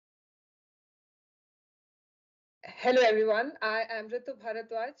Hello, everyone. I am Ritu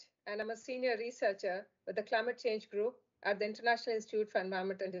Bharadwaj, and I'm a senior researcher with the Climate Change Group at the International Institute for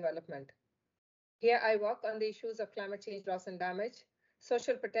Environment and Development. Here, I work on the issues of climate change loss and damage,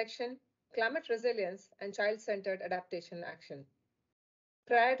 social protection, climate resilience, and child-centered adaptation action.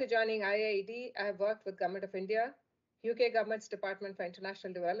 Prior to joining IIED, I have worked with Government of India, UK Government's Department for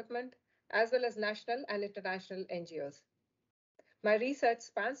International Development, as well as national and international NGOs. My research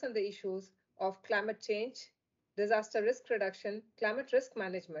spans on the issues of climate change, disaster risk reduction, climate risk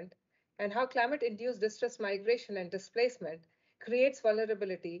management, and how climate-induced distress migration and displacement creates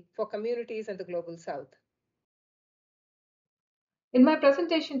vulnerability for communities in the global south. In my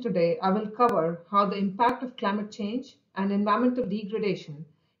presentation today, I will cover how the impact of climate change and environmental degradation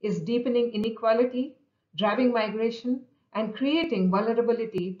is deepening inequality, driving migration, and creating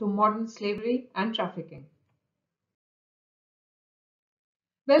vulnerability to modern slavery and trafficking.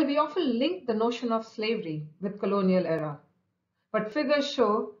 Well, we often link the notion of slavery with colonial era, but figures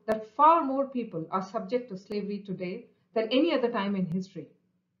show that far more people are subject to slavery today than any other time in history.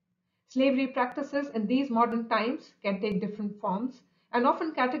 Slavery practices in these modern times can take different forms and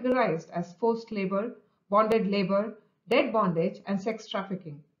often categorized as forced labor, bonded labor, debt bondage, and sex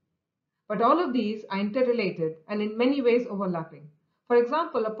trafficking. But all of these are interrelated and in many ways overlapping. For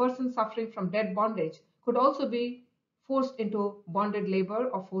example, a person suffering from debt bondage could also be forced into bonded labor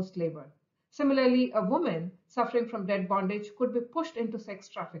or forced labor. Similarly, a woman suffering from debt bondage could be pushed into sex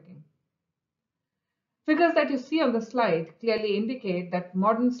trafficking. Figures that you see on the slide clearly indicate that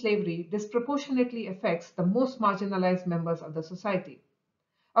modern slavery disproportionately affects the most marginalized members of the society.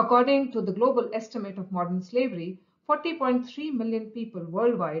 According to the global estimate of modern slavery, 40.3 million people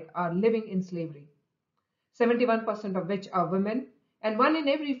worldwide are living in slavery, 71% of which are women, and 1 in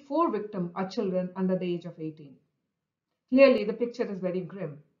every 4 victims are children under the age of 18. Clearly, the picture is very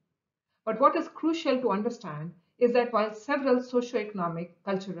grim. But what is crucial to understand is that while several socio-economic,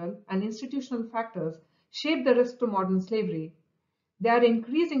 cultural, and institutional factors shape the risk to modern slavery, they are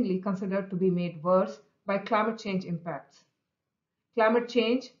increasingly considered to be made worse by climate change impacts. Climate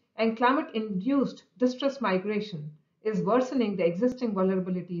change and climate-induced distress migration is worsening the existing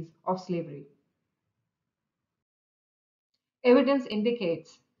vulnerabilities of slavery. Evidence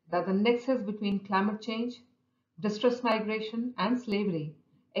indicates that the nexus between climate change, distress migration, and slavery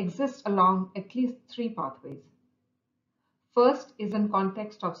exists along at least 3 pathways. First is in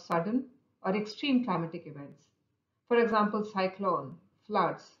context of sudden or extreme climatic events. For example, cyclone,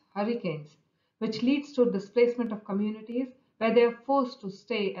 floods, hurricanes, which leads to displacement of communities where they are forced to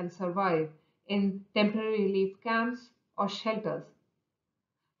stay and survive in temporary relief camps or shelters.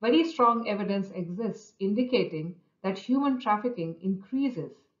 Very strong evidence exists indicating that human trafficking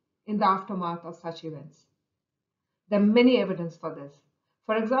increases in the aftermath of such events. There are many evidence for this.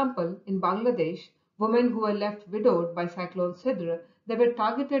 For example, in Bangladesh, women who were left widowed by Cyclone Sidr, they were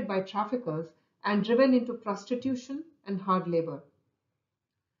targeted by traffickers and driven into prostitution and hard labor.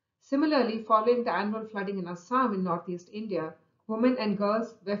 Similarly, following the annual flooding in Assam in northeast India, women and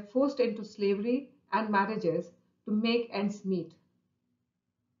girls were forced into slavery and marriages to make ends meet.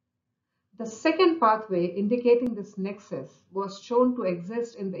 The second pathway indicating this nexus was shown to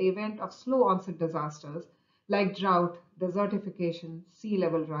exist in the event of slow onset disasters like drought, desertification, sea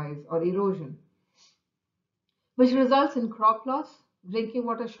level rise, or erosion, which results in crop loss, drinking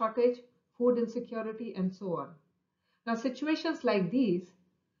water shortage, food insecurity, and so on. Now, situations like these,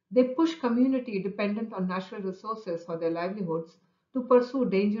 they push community dependent on natural resources for their livelihoods to pursue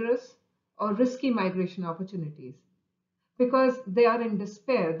dangerous or risky migration opportunities. Because they are in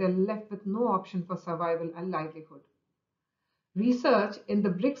despair, they're left with no option for survival and livelihood. Research in the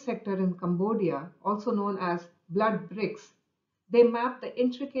brick sector in Cambodia, also known as blood bricks, they map the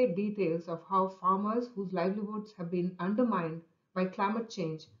intricate details of how farmers whose livelihoods have been undermined by climate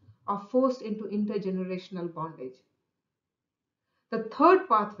change are forced into intergenerational bondage. The third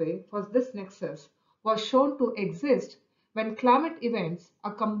pathway for this nexus was shown to exist when climate events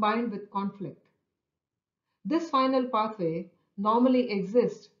are combined with conflict. This final pathway normally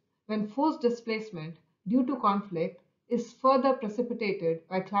exists when forced displacement due to conflict is further precipitated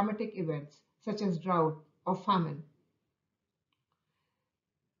by climatic events such as drought or famine.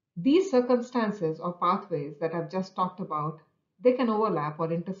 These circumstances or pathways that I've just talked about, they can overlap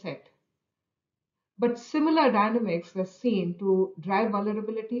or intersect. But similar dynamics were seen to drive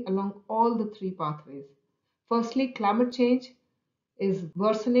vulnerability along all the 3 pathways. Firstly, climate change is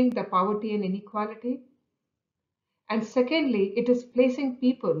worsening the poverty and inequality. And secondly, it is placing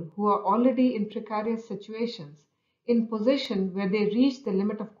people who are already in precarious situations in position where they reach the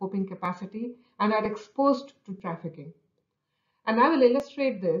limit of coping capacity and are exposed to trafficking. And I will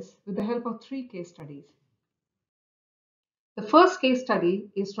illustrate this with the help of 3 case studies. The first case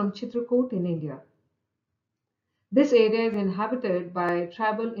study is from Chitrakoot in India. This area is inhabited by a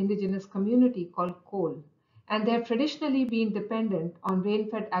tribal indigenous community called Kol, and they have traditionally been dependent on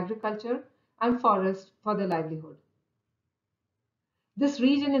rain-fed agriculture and forest for their livelihood. This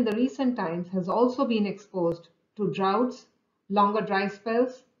region in the recent times has also been exposed to droughts, longer dry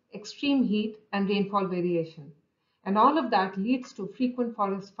spells, extreme heat, and rainfall variation. And all of that leads to frequent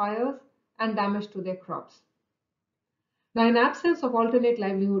forest fires and damage to their crops. Now, in absence of alternate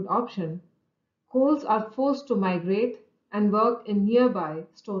livelihood option, coals are forced to migrate and work in nearby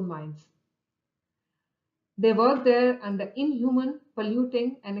stone mines. They work there under inhuman,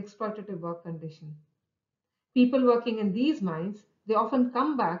 polluting, and exploitative work conditions. People working in these mines, they often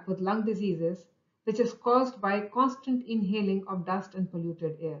come back with lung diseases, which is caused by constant inhaling of dust and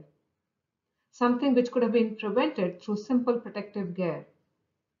polluted air, something which could have been prevented through simple protective gear.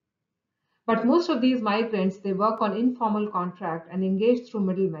 But most of these migrants, they work on informal contract and engage through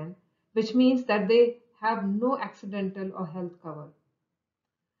middlemen, which means that they have no accidental or health cover.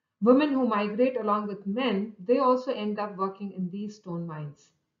 Women who migrate along with men, they also end up working in these stone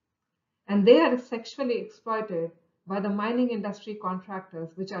mines. And they are sexually exploited by the mining industry contractors,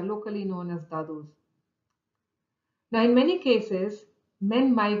 which are locally known as dadus. Now, in many cases,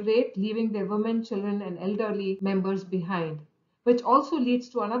 men migrate, leaving their women, children, and elderly members behind, which also leads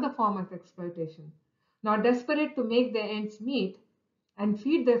to another form of exploitation. Now, desperate to make their ends meet and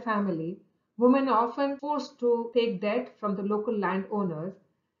feed their family, women are often forced to take debt from the local landowners,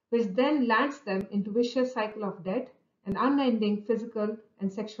 which then lands them into a vicious cycle of debt and unending physical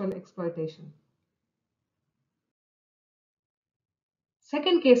and sexual exploitation.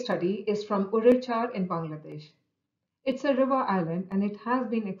 Second case study is from Urichar in Bangladesh. It's a river island and it has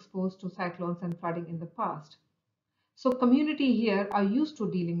been exposed to cyclones and flooding in the past. So community here are used to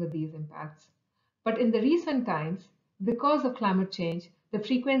dealing with these impacts. But in the recent times, because of climate change, the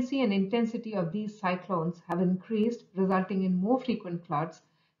frequency and intensity of these cyclones have increased, resulting in more frequent floods,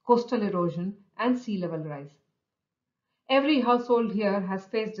 coastal erosion, and sea level rise. Every household here has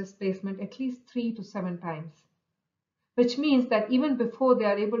faced displacement at least 3 to 7 times, which means that even before they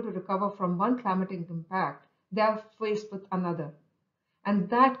are able to recover from one climatic impact, they are faced with another. And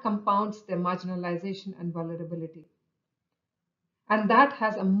that compounds their marginalization and vulnerability. And that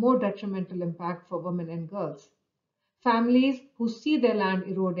has a more detrimental impact for women and girls. Families who see their land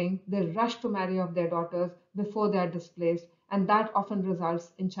eroding, they rush to marry off their daughters before they are displaced, and that often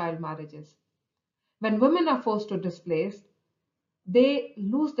results in child marriages. When women are forced to displace, they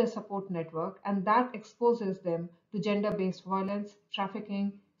lose their support network, and that exposes them to gender-based violence,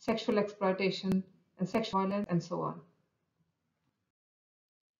 trafficking, sexual exploitation, and sexual violence, and so on.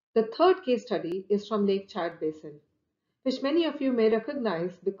 The third case study is from Lake Chad Basin, which many of you may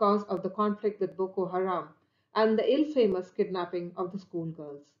recognize because of the conflict with Boko Haram and the ill-famous kidnapping of the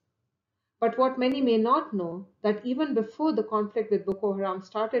schoolgirls. But what many may not know, that even before the conflict with Boko Haram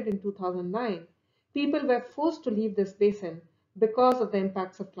started in 2009, people were forced to leave this basin because of the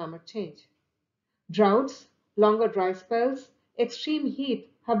impacts of climate change. Droughts, longer dry spells, extreme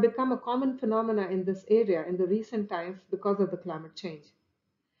heat have become a common phenomena in this area in the recent times because of the climate change.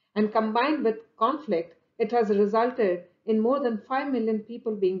 And combined with conflict, it has resulted in more than 5 million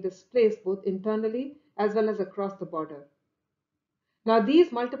people being displaced both internally as well as across the border. Now,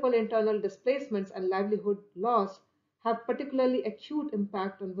 these multiple internal displacements and livelihood loss have particularly acute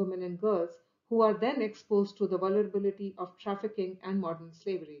impact on women and girls who are then exposed to the vulnerability of trafficking and modern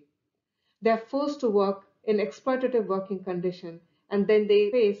slavery. They are forced to work in exploitative working conditions, and then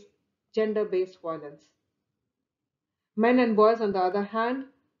they face gender-based violence. Men and boys, on the other hand,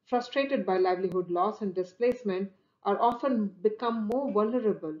 frustrated by livelihood loss and displacement, are often become more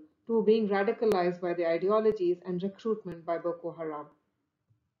vulnerable to being radicalized by the ideologies and recruitment by Boko Haram.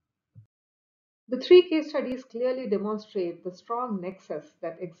 The three case studies clearly demonstrate the strong nexus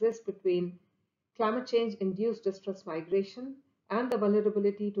that exists between climate change-induced distress migration and the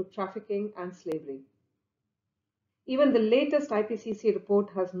vulnerability to trafficking and slavery. Even the latest IPCC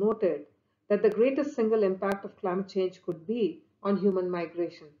report has noted that the greatest single impact of climate change could be on human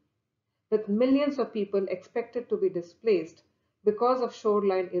migration, with millions of people expected to be displaced because of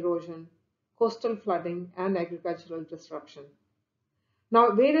shoreline erosion, coastal flooding, and agricultural disruption.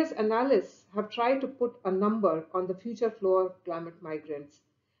 Now, various analysts have tried to put a number on the future flow of climate migrants,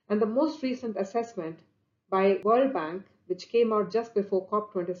 and the most recent assessment by World Bank, which came out just before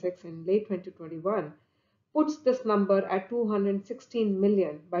COP26 in late 2021, puts this number at 216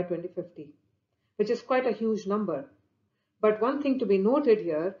 million by 2050, which is quite a huge number. But one thing to be noted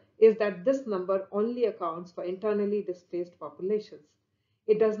here is that this number only accounts for internally displaced populations.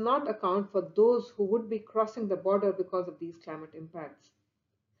 it does not account for those who would be crossing the border because of these climate impacts,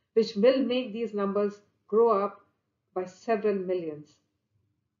 which will make these numbers grow up by several millions.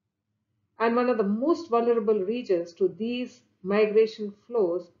 And one of the most vulnerable regions to these migration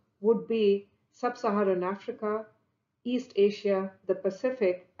flows would be sub-Saharan Africa, East Asia, the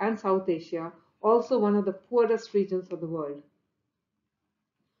Pacific, and South Asia, also one of the poorest regions of the world.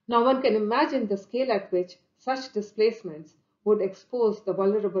 Now one can imagine the scale at which such displacements would expose the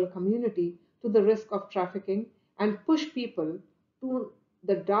vulnerable community to the risk of trafficking and push people to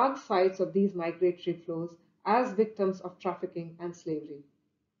the dark sides of these migratory flows as victims of trafficking and slavery.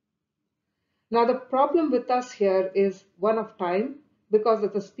 Now the problem with us here is one of time, because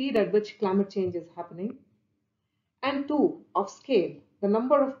of the speed at which climate change is happening, and two, of scale, the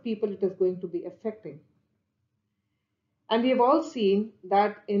number of people it is going to be affecting. And we have all seen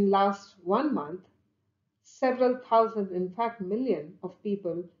that in last 1 month, several thousand, in fact million of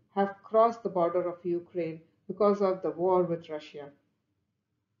people have crossed the border of Ukraine because of the war with Russia.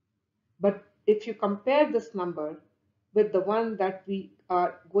 But if you compare this number with the one that we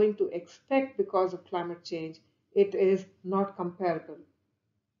are going to expect because of climate change, it is not comparable.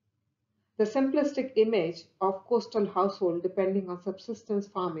 The simplistic image of coastal household depending on subsistence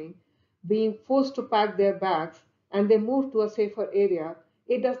farming being forced to pack their bags and they move to a safer area,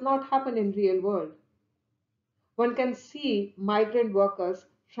 it does not happen in real world. One can see migrant workers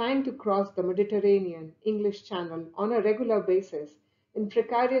trying to cross the Mediterranean English Channel on a regular basis in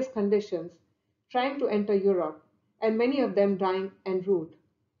precarious conditions, trying to enter Europe, and many of them dying en route.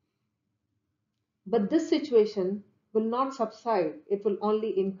 But this situation will not subside, it will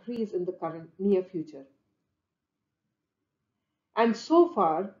only increase in the current near future. And so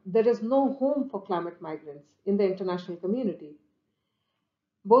far, there is no home for climate migrants in the international community,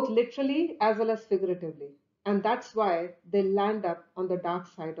 both literally as well as figuratively. And that's why they land up on the dark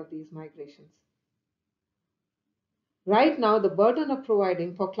side of these migrations. Right now, the burden of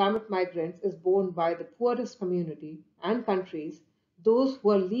providing for climate migrants is borne by the poorest community and countries, those who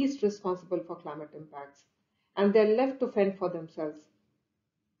are least responsible for climate impacts, and they're left to fend for themselves.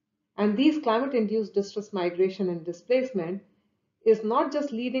 And these climate-induced distress migration and displacement is not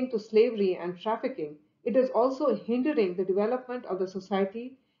just leading to slavery and trafficking, it is also hindering the development of the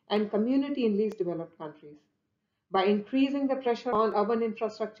society and community in least developed countries by increasing the pressure on urban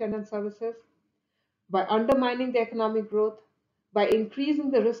infrastructure and services, by undermining the economic growth, by increasing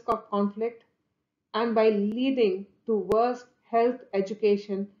the risk of conflict, and by leading to worse health,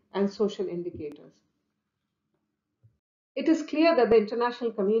 education, and social indicators. It is clear that the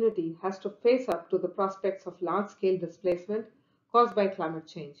international community has to face up to the prospects of large-scale displacement caused by climate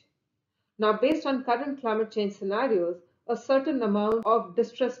change. Now, based on current climate change scenarios, a certain amount of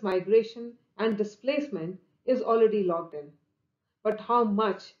distress migration and displacement is already logged in. But how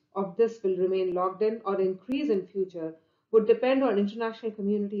much of this will remain logged in or increase in future would depend on international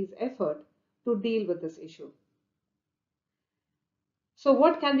community's effort to deal with this issue. So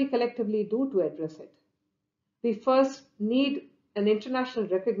what can we collectively do to address it? We first need an international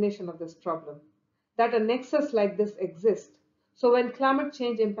recognition of this problem, that a nexus like this exists. So when climate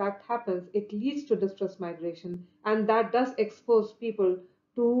change impact happens, it leads to distress migration, and that does expose people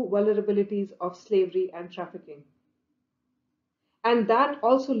to vulnerabilities of slavery and trafficking. And that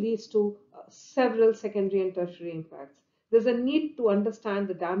also leads to several secondary and tertiary impacts. There's a need to understand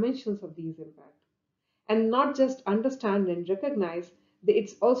the dimensions of these impacts and not just understand and recognize,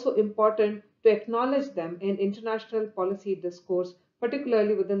 it's also important to acknowledge them in international policy discourse,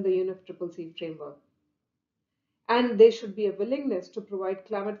 particularly within the UNFCCC framework. And there should be a willingness to provide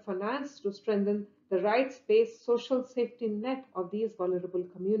climate finance to strengthen the rights-based social safety net of these vulnerable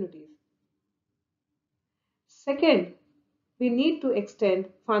communities. Second, we need to extend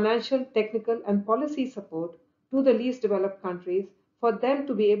financial, technical, and policy support to the least developed countries for them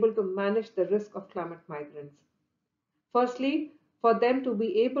to be able to manage the risk of climate migrants. Firstly, for them to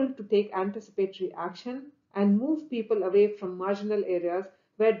be able to take anticipatory action and move people away from marginal areas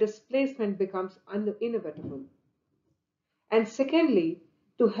where displacement becomes inevitable. And secondly,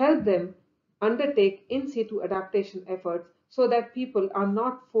 to help them undertake in situ adaptation efforts so that people are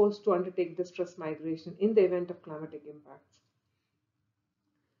not forced to undertake distress migration in the event of climatic impacts.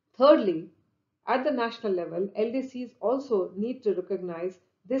 Thirdly, at the national level, LDCs also need to recognize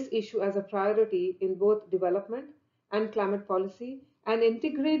this issue as a priority in both development and climate policy and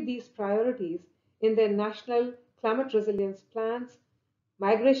integrate these priorities in their national climate resilience plans,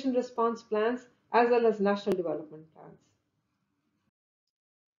 migration response plans, as well as national development plans.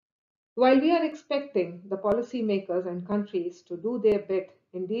 While we are expecting the policymakers and countries to do their bit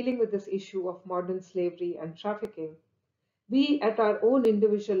in dealing with this issue of modern slavery and trafficking, we at our own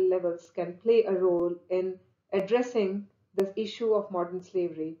individual levels can play a role in addressing this issue of modern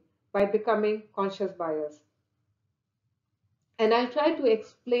slavery by becoming conscious buyers. And I'll try to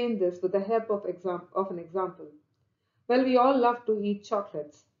explain this with the help of an example. Well, we all love to eat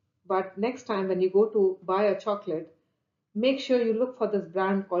chocolates, but next time when you go to buy a chocolate, make sure you look for this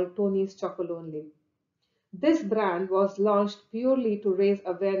brand called Tony's Chocolonely. This brand was launched purely to raise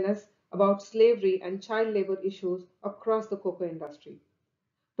awareness about slavery and child labor issues across the cocoa industry.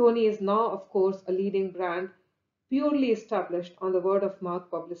 Tony is now, of course, a leading brand, purely established on the word of mouth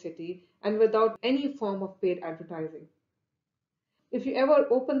publicity and without any form of paid advertising. If you ever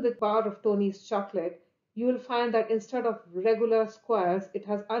open the bar of Tony's chocolate, you will find that instead of regular squares, it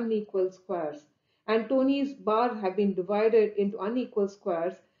has unequal squares. And Tony's bar have been divided into unequal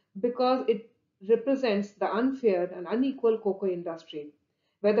squares because it represents the unfair and unequal cocoa industry,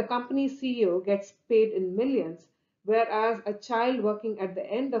 where the company's CEO gets paid in millions, whereas a child working at the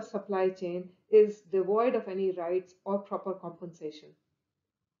end of supply chain is devoid of any rights or proper compensation.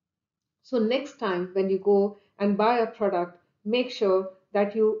 So next time when you go and buy a product, make sure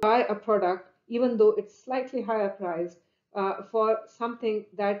that you buy a product even though it's slightly higher priced for something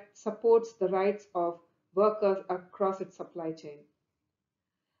that supports the rights of workers across its supply chain.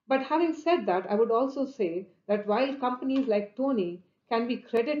 But having said that, I would also say that while companies like Tony can be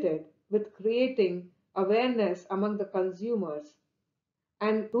credited with creating awareness among the consumers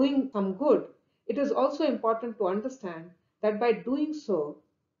and doing some good, it is also important to understand that by doing so,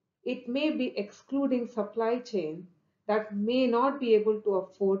 it may be excluding supply chain that may not be able to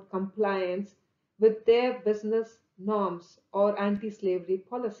afford compliance with their business norms or anti-slavery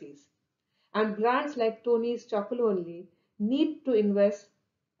policies. And brands like Tony's Chocolonely need to invest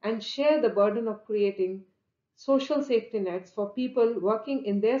and share the burden of creating social safety nets for people working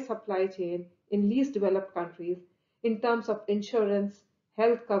in their supply chain in least developed countries in terms of insurance,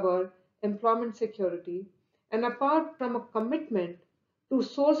 health cover, employment security, and apart from a commitment to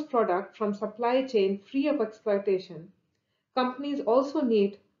source product from supply chain free of exploitation, companies also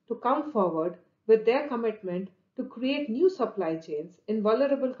need to come forward with their commitment to create new supply chains in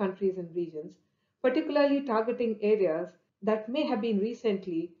vulnerable countries and regions, particularly targeting areas that may have been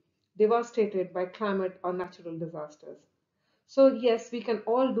recently devastated by climate or natural disasters. So yes, we can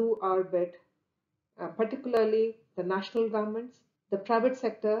all do our bit, particularly the national governments, the private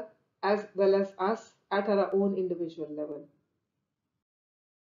sector, as well as us at our own individual level.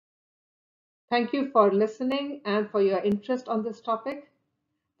 Thank you for listening and for your interest on this topic.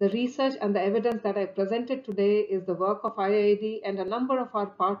 The research and the evidence that I presented today is the work of IIED and a number of our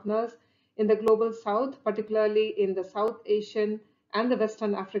partners in the Global South, particularly in the South Asian and the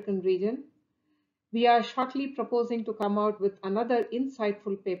Western African region. We are shortly proposing to come out with another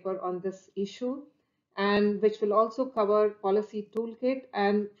insightful paper on this issue, and which will also cover policy toolkit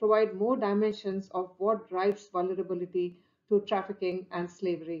and provide more dimensions of what drives vulnerability to trafficking and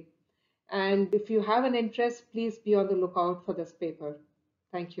slavery. And if you have an interest, please be on the lookout for this paper.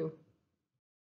 Thank you.